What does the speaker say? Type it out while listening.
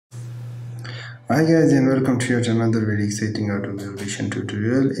Hi guys, and welcome to yet another very exciting Adobe Audition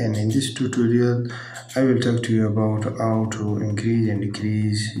tutorial. And in this tutorial I will talk to you about how to increase and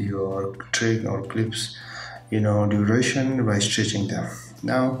decrease your track or clips duration by stretching them.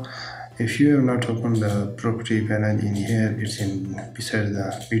 Now if you have not opened the property panel in here, it's in beside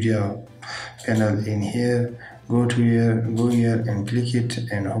the media panel in here. Go here and click it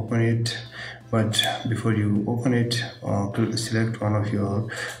and open it. But before you open it, select one of your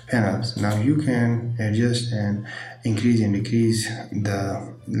panels. Now you can adjust and increase and decrease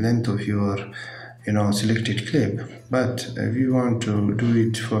the length of your selected clip. But if you want to do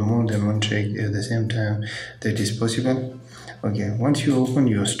it for more than one track at the same time, that is possible. Okay, once you open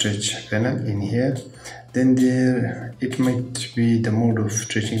your stretch panel in here, then there it might be the mode of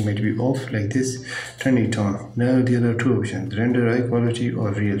stretching might be off like this. Turn it on. Now there are two options: render high quality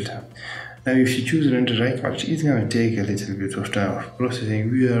or real time. Now if you choose render high quality, it's going to take a little bit of time of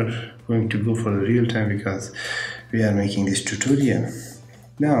processing. We are going to go for the real time because we are making this tutorial.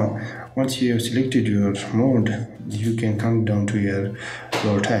 Now once you have selected your mode, you can come down to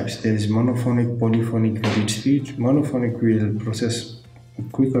your types. There is monophonic, polyphonic, varied speed. Monophonic will process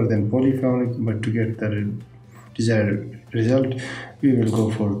quicker than polyphonic, but to get the desired result we will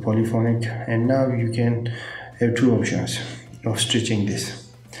go for polyphonic. And now you can have two options of stretching this.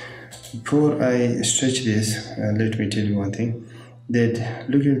 Before I stretch this, let me tell you one thing, that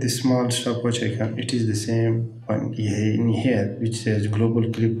look at this small stopwatch icon. It is the same one in here which says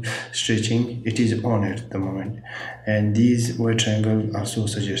global clip stretching. It is on at the moment, and these white triangle also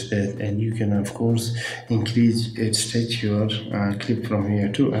suggest that. And you can of course increase and stretch your clip from here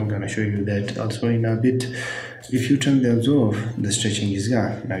too. I'm gonna show you that also in a bit. If you turn those off, the stretching is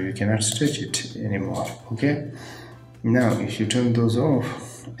gone. Now you cannot stretch it anymore. Okay, now if you turn those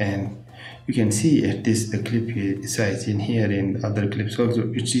off, and you can see at this the clip size in here, in other clips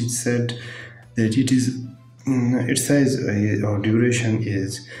also it is said that it is its size or duration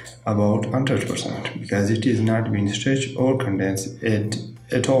is about 100% because it is not being stretched or condensed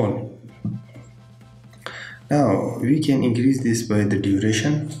at all. Now we can increase this by the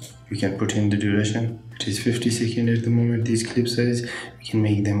duration. We can put in the duration. It is 50 seconds at the moment. These clip size, we can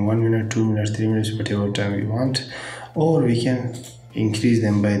make them 1 minute, 2 minutes, 3 minutes, whatever time we want, or we can increase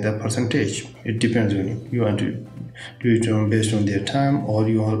them by the percentage. It depends on you. You want to do it based on their time or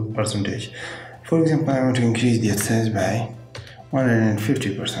your percentage. For example, I want to increase their size by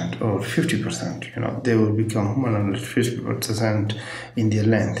 150% or 50%. They will become 150% in their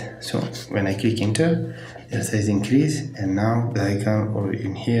length. So when I click enter, their size increase, and now the icon or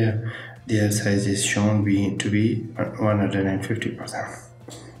in here their size is shown to be 150%.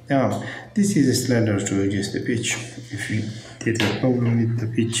 Now this is a slider to adjust the pitch. If you there's a problem with the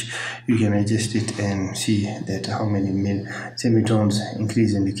pitch, you can adjust it and see that how many semitones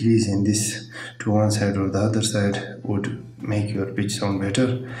increase and decrease in this to one side or the other side would make your pitch sound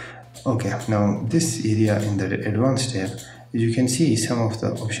better. Okay, now this area in the advanced tab, you can see some of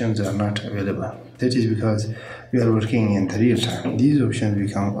the options are not available. That is because we are working in the real time. These options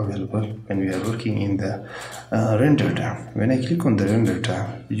become available when we are working in the render tab. When I click on the render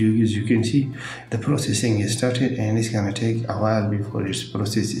tab, you can see the processing is started, and it's gonna take a while before it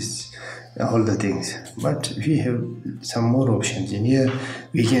processes all the things. But we have some more options in here.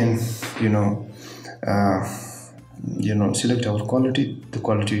 We can select our quality, the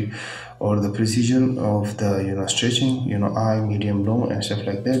quality or the precision of the stretching, high, medium, low, and stuff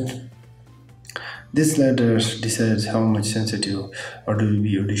like that. This slider decides how much sensitive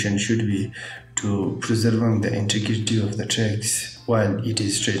Adobe Audition should be to preserving the integrity of the tracks while it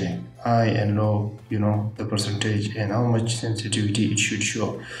is stretching. High and low, the percentage and how much sensitivity it should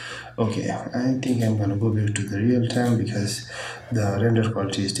show. Okay, I think I'm gonna go back to the real time because the render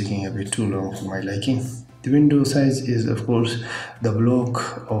quality is taking a bit too long for my liking. The window size is of course the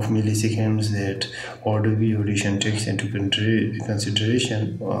block of milliseconds that Adobe Audition takes into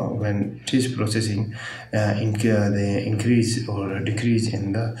consideration when it is processing the increase or decrease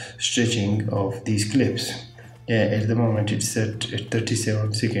in the stretching of these clips. At the moment it's set at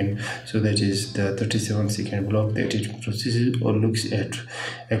 37 seconds, so that is the 37-second block that it processes or looks at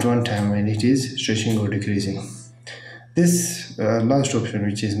one time when it is stretching or decreasing. This last option,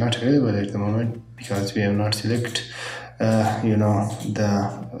 which is not available at the moment because we have not select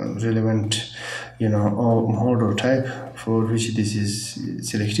the relevant mode or type for which this is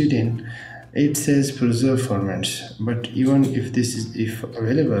selected in, it says preserve formats. But even if this is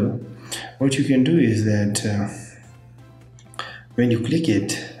available, what you can do is that when you click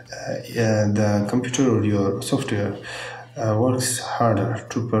it, the computer or your software works harder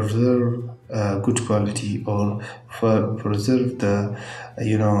to preserve good quality, or for preserve the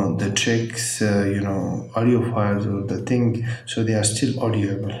the tracks, audio files or the thing, so they are still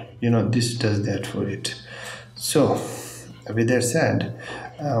audible. This does that for it. So with that said,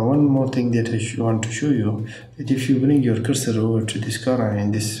 one more thing that I want to show you, that if you bring your cursor over to this corner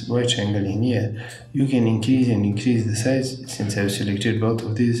in this white triangle in here, you can increase and increase the size. Since I've selected both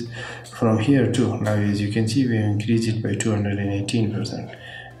of these from here too, now as you can see we have increased it by 218%.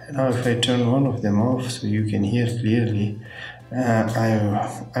 And now if I turn one of them off so you can hear clearly,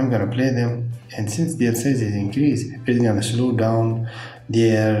 I'm gonna play them, and since their size is increased, it's gonna slow down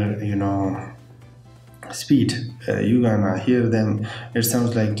their speed. You're gonna hear them, it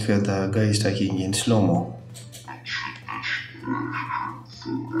sounds like the guy is talking in slow-mo,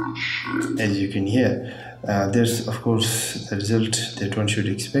 as you can hear. There's of course the result that one should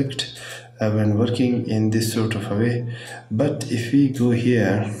expect when working in this sort of a way. But if we go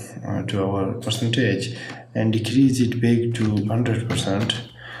here to our percentage and decrease it back to 100%,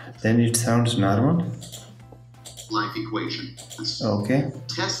 then it sounds normal. Life equation. Okay.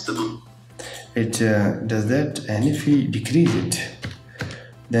 Test them. It does that, and if we decrease it,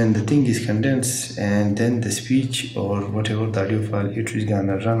 then the thing is condensed, and then the speech or whatever the audio file, it is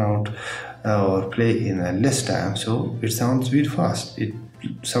gonna run out or play in a less time, so it sounds very fast. It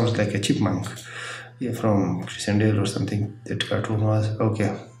sounds like a chipmunk, yeah, from Chris and Dale or something that cartoon was.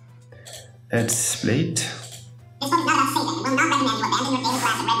 Okay, let's play it.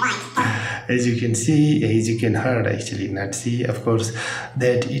 As you can see, as you can heard, actually not see, of course,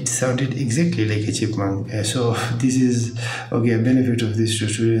 that it sounded exactly like a chipmunk. So this is okay, a benefit of this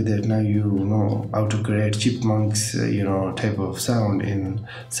tutorial, that now you know how to create chipmunks type of sound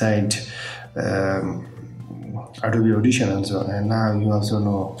inside Adobe Audition also. And now you also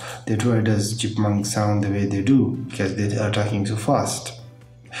know that why does chipmunk sound the way they do, because they are talking so fast.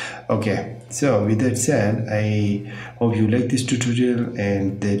 Okay, so with that said, I hope you like this tutorial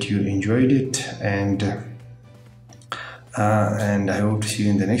and that you enjoyed it, and I hope to see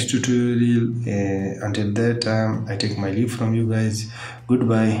you in the next tutorial. Until that time, I take my leave from you guys.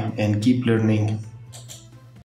 Goodbye and keep learning.